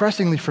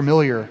depressingly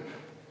familiar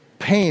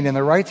pain in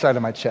the right side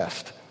of my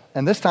chest.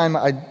 And this time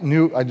I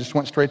just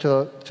went straight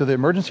to the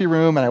emergency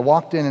room, and I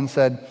walked in and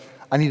said,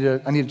 I need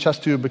a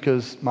chest tube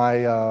because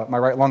my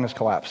right lung has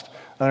collapsed.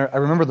 And I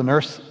remember the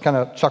nurse kind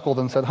of chuckled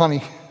and said,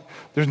 honey,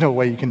 there's no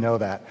way you can know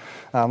that.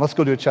 Let's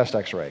go do a chest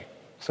x-ray.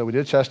 So we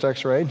did a chest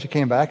x-ray, and she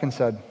came back and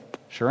said,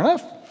 sure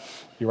enough,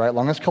 your right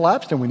lung has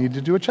collapsed, and we need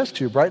to do a chest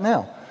tube right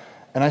now.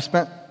 And I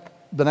spent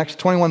the next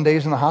 21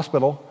 days in the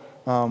hospital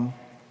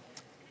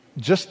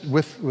just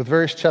with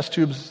various chest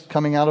tubes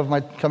coming out of my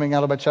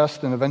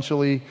chest, and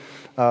eventually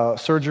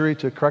surgery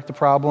to correct the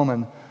problem.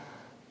 And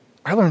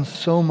I learned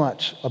so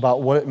much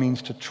about what it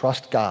means to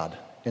trust God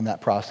in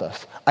that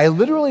process. I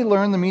literally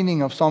learned the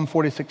meaning of Psalm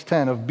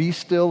 46:10 of be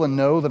still and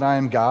know that I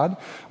am God.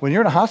 When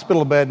you're in a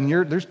hospital bed and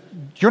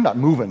you're not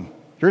moving,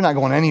 you're not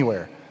going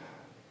anywhere.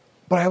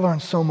 But I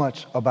learned so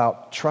much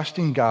about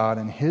trusting God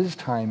and His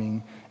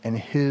timing and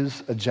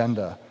His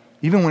agenda,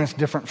 even when it's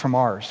different from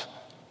ours.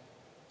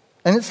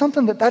 And it's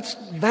something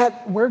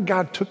that where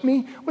God took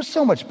me was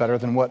so much better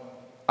than what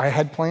I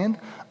had planned.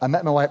 I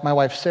met my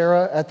wife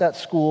Sarah at that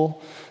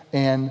school,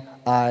 and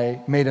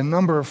I made a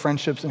number of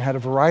friendships and had a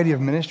variety of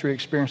ministry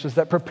experiences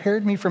that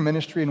prepared me for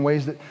ministry in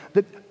ways that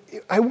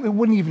it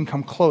wouldn't even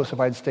come close if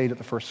I had stayed at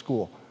the first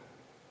school.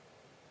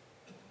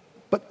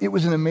 But it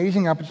was an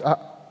amazing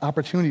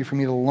opportunity for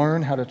me to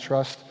learn how to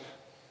trust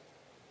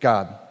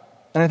God.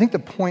 And I think the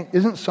point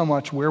isn't so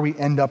much where we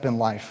end up in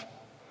life,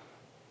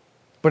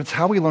 but it's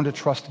how we learn to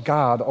trust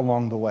God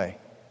along the way.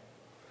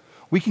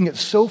 We can get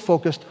so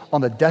focused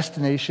on the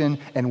destination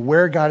and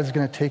where God is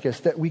going to take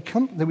us that we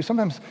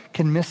sometimes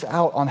can miss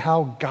out on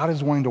how God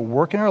is wanting to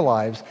work in our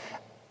lives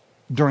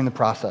during the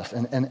process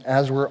and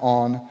as we're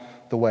on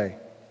the way.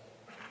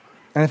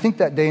 And I think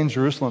that day in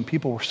Jerusalem,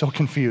 people were so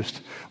confused.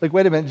 Like,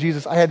 wait a minute,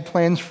 Jesus, I had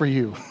plans for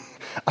you.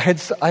 I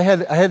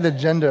had an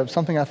agenda of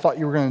something I thought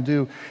you were going to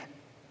do,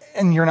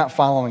 and you're not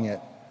following it.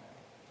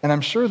 And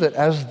I'm sure that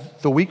as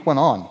the week went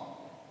on,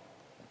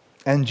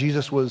 and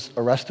Jesus was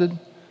arrested,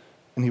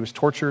 and he was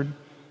tortured,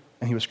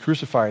 and he was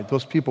crucified,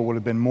 those people would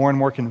have been more and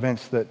more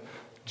convinced that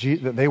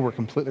they were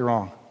completely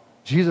wrong.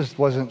 Jesus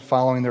wasn't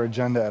following their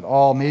agenda at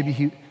all. Maybe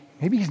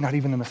he's not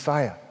even the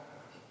Messiah.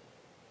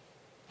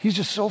 He's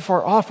just so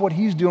far off. What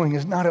he's doing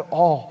is not at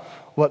all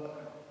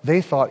what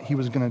they thought he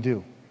was going to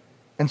do.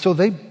 And so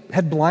they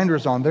had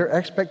blinders on. Their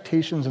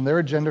expectations and their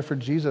agenda for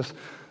Jesus,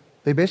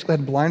 they basically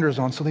had blinders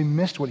on, so they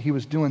missed what he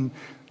was doing.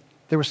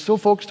 They were so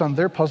focused on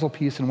their puzzle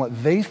piece and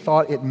what they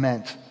thought it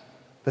meant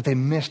that they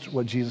missed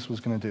what Jesus was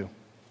going to do.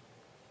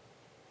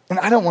 And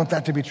I don't want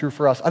that to be true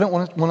for us. I don't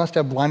want us to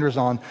have blinders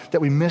on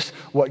that we miss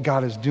what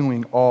God is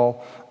doing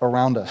all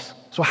around us.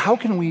 So how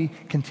can we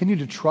continue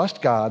to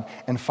trust God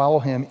and follow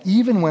him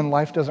even when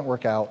life doesn't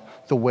work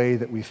out the way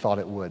that we thought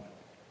it would?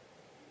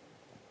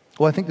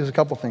 Well, I think there's a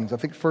couple things. I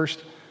think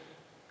first,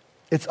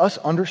 it's us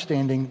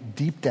understanding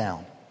deep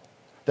down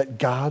that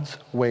God's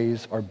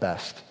ways are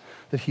best,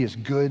 that he is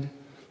good,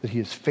 that he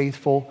is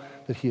faithful,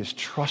 that he is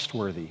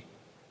trustworthy.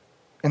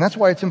 And that's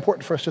why it's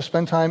important for us to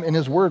spend time in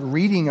his word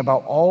reading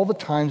about all the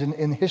times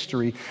in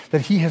history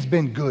that he has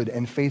been good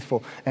and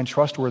faithful and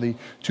trustworthy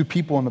to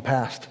people in the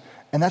past.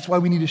 And that's why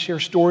we need to share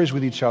stories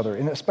with each other,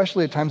 and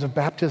especially at times of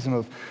baptism,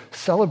 of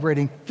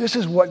celebrating, this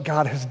is what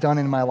God has done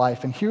in my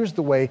life, and here's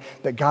the way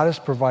that God has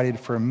provided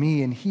for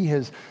me, and he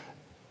has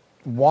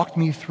walked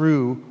me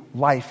through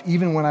life,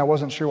 even when I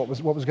wasn't sure what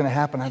was going to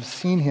happen. I've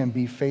seen him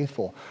be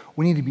faithful.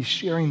 We need to be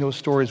sharing those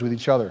stories with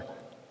each other.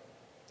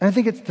 And I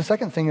think the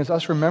second thing is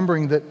us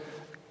remembering that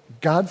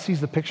God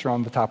sees the picture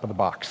on the top of the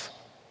box.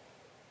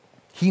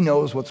 He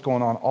knows what's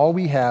going on. All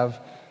we have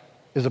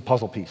is a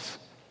puzzle piece.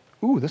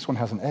 Ooh, this one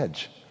has an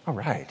edge. All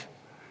right.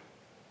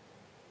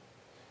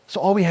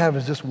 So all we have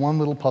is just one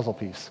little puzzle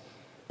piece.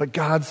 But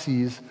God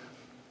sees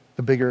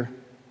the bigger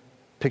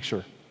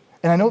picture.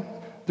 And I know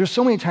there's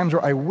so many times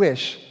where I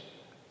wish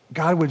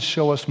God would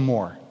show us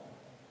more.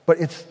 But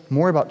it's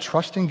more about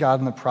trusting God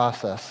in the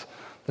process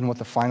than what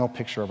the final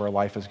picture of our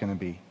life is going to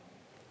be.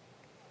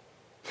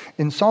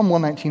 In Psalm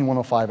 119,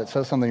 105, it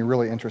says something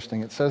really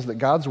interesting. It says that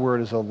God's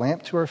word is a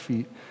lamp to our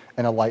feet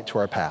and a light to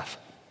our path.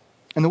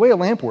 And the way a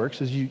lamp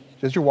works is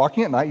as you're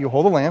walking at night, you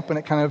hold a lamp and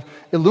it kind of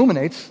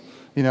illuminates,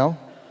 a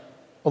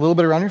little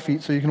bit around your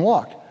feet so you can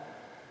walk.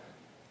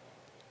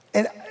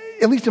 And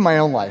at least in my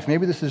own life,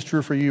 maybe this is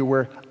true for you,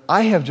 where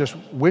I have just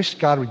wished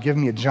God would give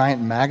me a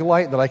giant mag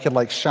light that I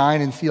could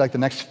shine and see the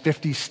next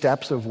 50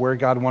 steps of where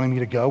God wanted me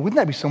to go. Wouldn't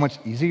that be so much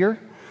easier?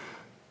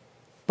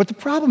 But the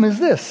problem is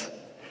this.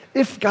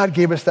 If God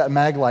gave us that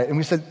mag light and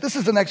we said, this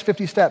is the next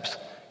 50 steps,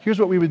 here's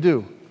what we would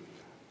do.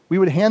 We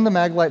would hand the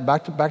mag light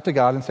back to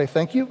God and say,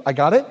 thank you, I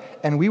got it.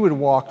 And we would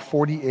walk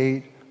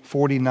 48,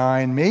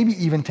 49, maybe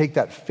even take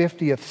that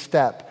 50th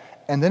step.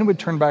 And then we'd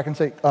turn back and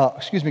say,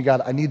 excuse me,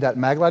 God, I need that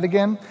mag light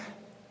again.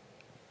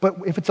 But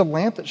if it's a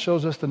lamp that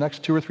shows us the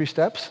next 2 or 3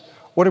 steps,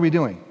 what are we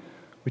doing?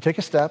 We take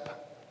a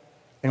step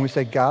and we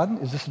say,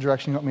 God, is this the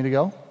direction you want me to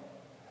go?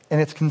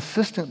 And it's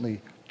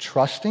consistently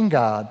trusting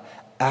God,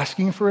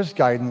 asking for his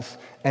guidance,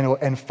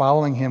 and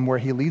following him where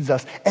he leads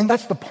us. And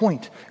that's the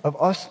point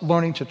of us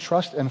learning to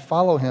trust and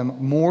follow him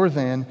more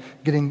than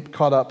getting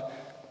caught up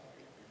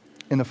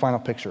in the final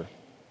picture.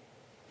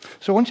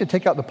 So I want you to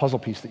take out the puzzle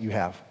piece that you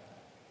have.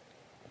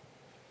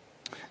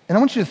 And I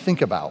want you to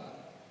think about,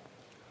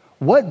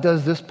 what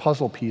does this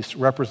puzzle piece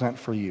represent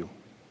for you?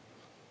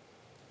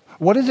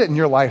 What is it in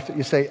your life that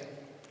you say,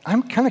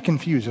 I'm kind of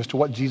confused as to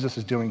what Jesus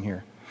is doing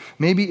here?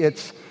 Maybe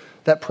it's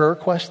that prayer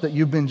request that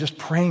you've been just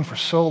praying for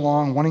so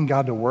long, wanting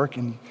God to work,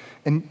 and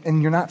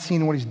you're not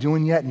seeing what he's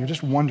doing yet, and you're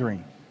just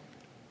wondering.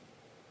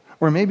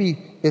 Or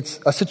maybe it's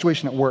a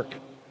situation at work,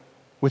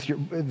 with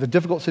the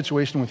difficult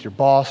situation with your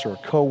boss or a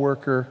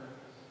coworker.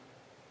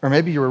 Or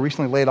maybe you were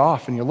recently laid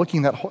off, and you're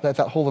looking at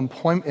that whole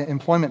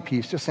employment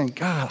piece, just saying,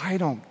 God, I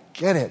don't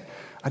get it.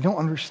 I don't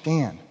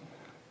understand.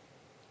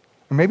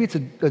 Or maybe it's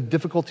a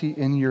difficulty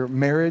in your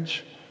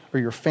marriage or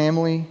your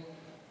family.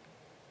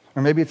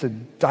 Or maybe it's a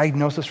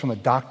diagnosis from a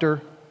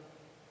doctor,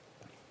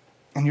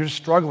 and you're just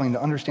struggling to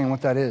understand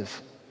what that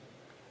is.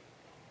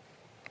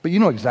 But you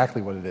know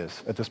exactly what it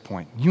is at this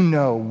point. You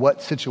know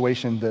what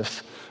situation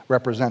this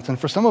represents. And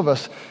for some of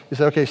us, you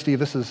say, okay, Steve,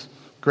 this is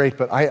great,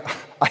 but I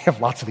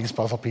have lots of these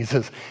puzzle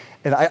pieces,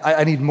 and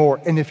I need more.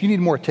 And if you need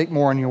more, take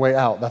more on your way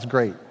out. That's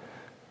great.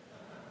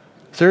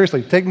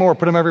 Seriously, take more,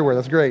 put them everywhere.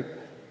 That's great.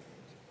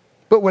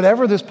 But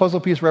whatever this puzzle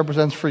piece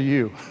represents for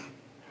you,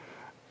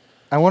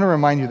 I want to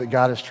remind you that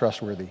God is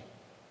trustworthy.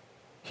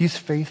 He's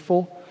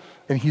faithful,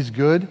 and he's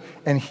good,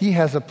 and he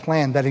has a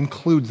plan that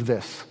includes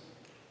this.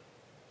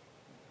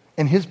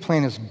 And his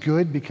plan is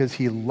good because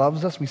he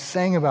loves us. We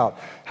sang about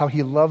how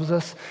he loves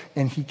us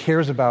and he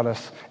cares about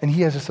us, and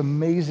he has this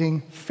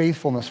amazing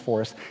faithfulness for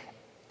us.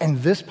 And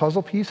this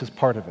puzzle piece is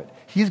part of it.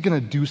 He's going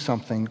to do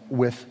something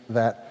with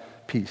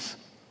that piece.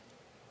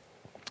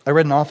 I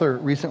read an author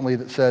recently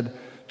that said,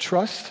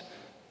 trust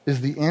is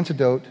the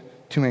antidote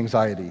to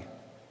anxiety.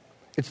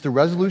 It's the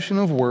resolution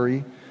of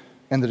worry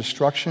and the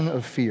destruction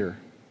of fear.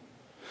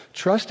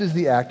 Trust is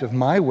the act of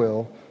my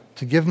will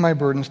to give my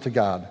burdens to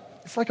God.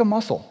 It's like a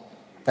muscle.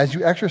 As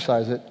you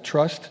exercise it,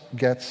 trust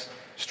gets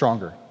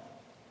stronger.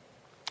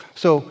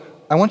 So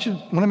I want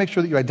to make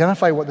sure that you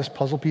identify what this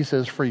puzzle piece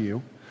is for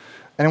you,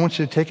 and I want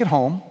you to take it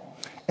home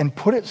and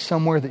put it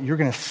somewhere that you're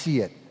going to see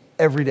it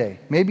every day.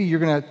 Maybe you're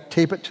going to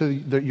tape it to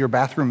your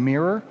bathroom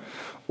mirror,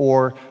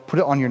 or put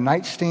it on your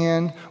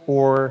nightstand,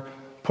 or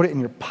put it in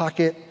your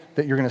pocket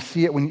that you're going to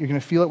see it when you're going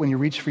to feel it when you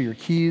reach for your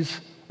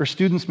keys. Or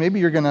students, maybe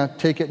you're going to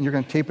take it and you're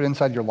going to tape it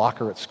inside your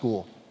locker at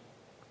school.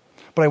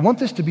 But I want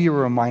this to be a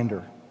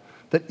reminder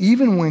that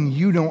even when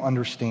you don't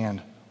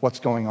understand what's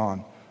going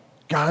on,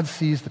 God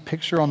sees the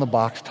picture on the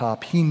box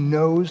top. He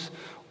knows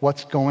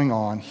what's going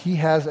on. He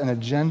has an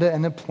agenda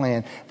and a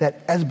plan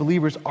that as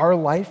believers, our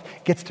life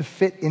gets to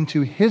fit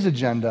into his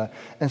agenda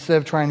instead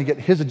of trying to get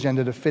his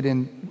agenda to fit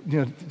in,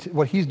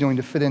 what he's doing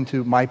to fit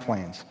into my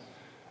plans.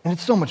 And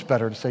it's so much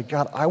better to say,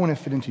 God, I want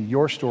to fit into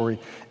your story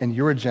and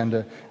your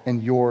agenda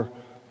and your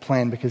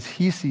plan because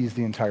he sees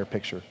the entire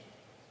picture.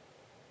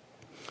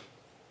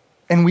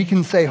 And we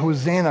can say,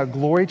 Hosanna,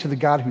 glory to the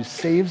God who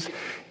saves,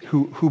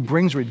 who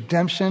brings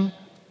redemption,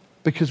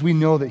 because we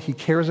know that he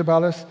cares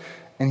about us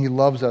and he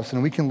loves us,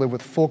 and we can live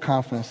with full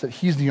confidence that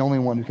he's the only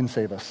one who can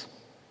save us.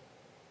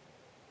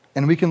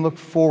 And we can look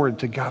forward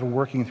to God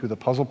working through the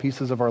puzzle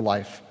pieces of our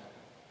life.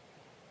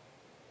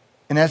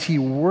 And as he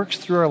works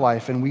through our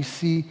life and we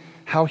see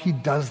how he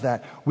does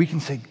that, we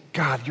can say,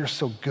 God, you're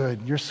so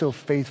good, you're so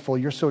faithful,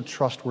 you're so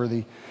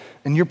trustworthy,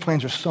 and your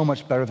plans are so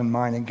much better than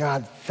mine. And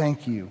God,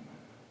 thank you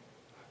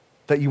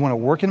that you want to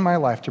work in my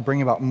life to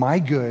bring about my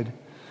good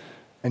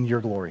and your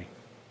glory.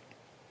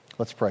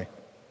 Let's pray.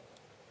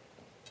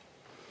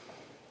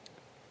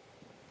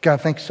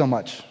 God, thanks so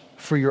much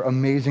for your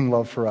amazing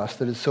love for us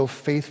that is so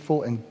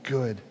faithful and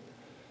good.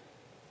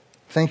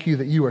 Thank you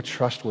that you are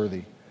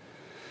trustworthy.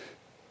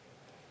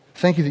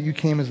 Thank you that you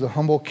came as the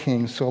humble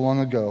king so long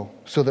ago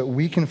so that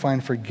we can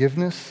find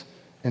forgiveness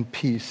and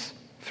peace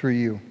through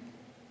you.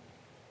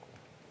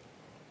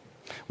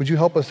 Would you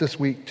help us this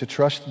week to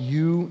trust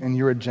you and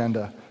your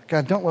agenda?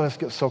 God, don't let us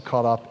get so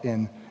caught up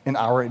in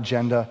our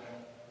agenda.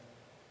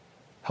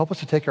 Help us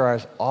to take our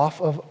eyes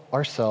off of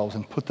ourselves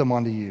and put them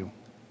onto you.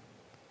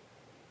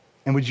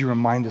 And would you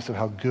remind us of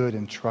how good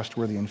and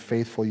trustworthy and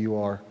faithful you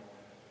are?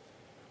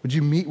 Would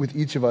you meet with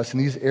each of us in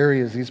these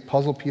areas, these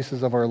puzzle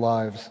pieces of our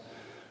lives,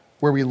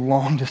 where we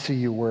long to see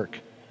you work?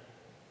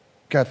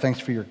 God,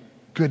 thanks for your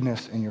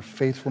goodness and your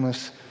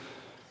faithfulness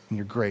and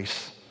your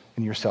grace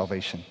and your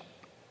salvation.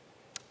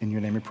 In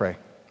your name we pray.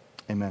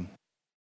 Amen.